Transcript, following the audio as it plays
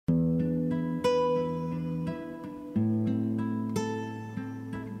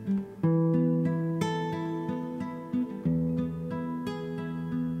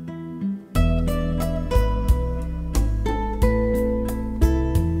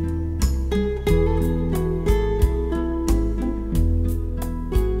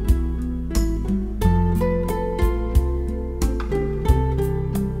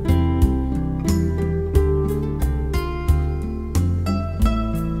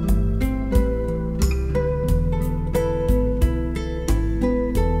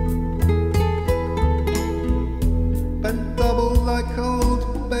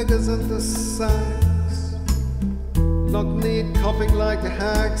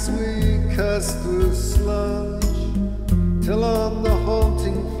hags we cursed through sludge, till on the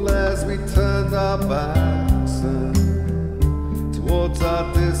haunting flares we turned our backs and towards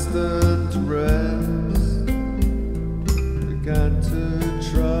our distant rest began to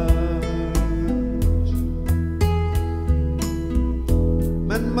trudge.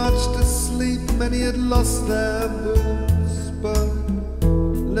 Men much to sleep, many had lost their boots, but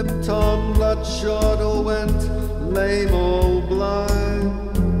limped on bloodshot, all went lame, all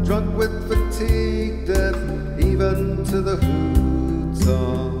blind, drunk with fatigue, deaf even to the hoots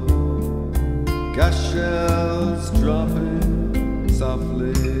on gas shells dropping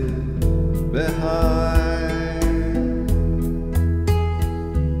softly behind.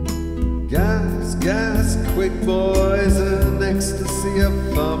 Gas, gas, quick boys, an ecstasy of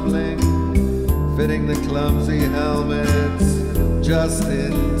fumbling, fitting the clumsy helmets just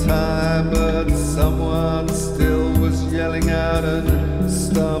in time, but someone still was yelling out and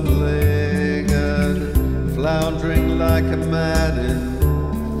stumbling and floundering like a man in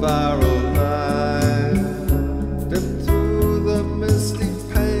faro line. Dipped through the misty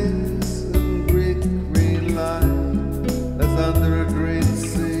panes and green light, as under a green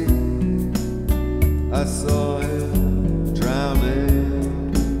sea I saw him drowning.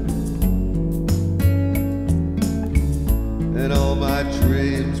 In all my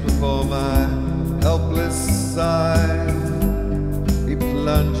dreams before my helpless sight, he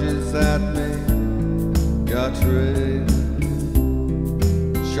plunges at me, guttering,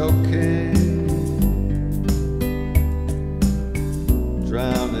 choking,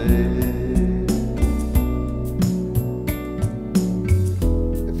 drowning.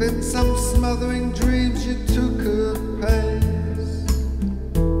 If in some smothering dreams you too could pace,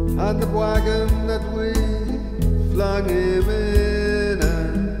 had the wagon that we flung him in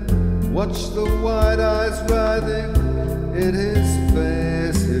and watched the wide eyes writhing in his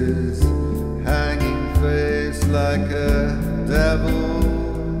face, his hanging face like a devil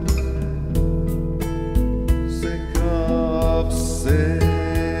sick of sin.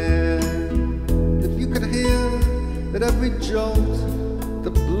 If you could hear at every jolt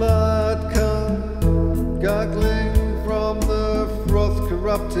the blood come gargling from the froth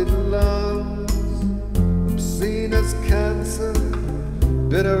corrupted lungs, obscene as cancer,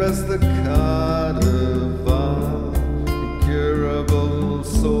 bitter as the carnival, incurable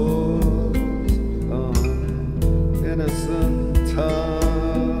sores on innocent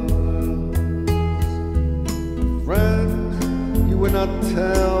tongues. Friend, you would not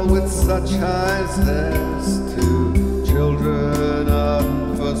tell with such high zest to children up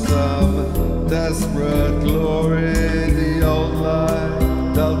for some desperate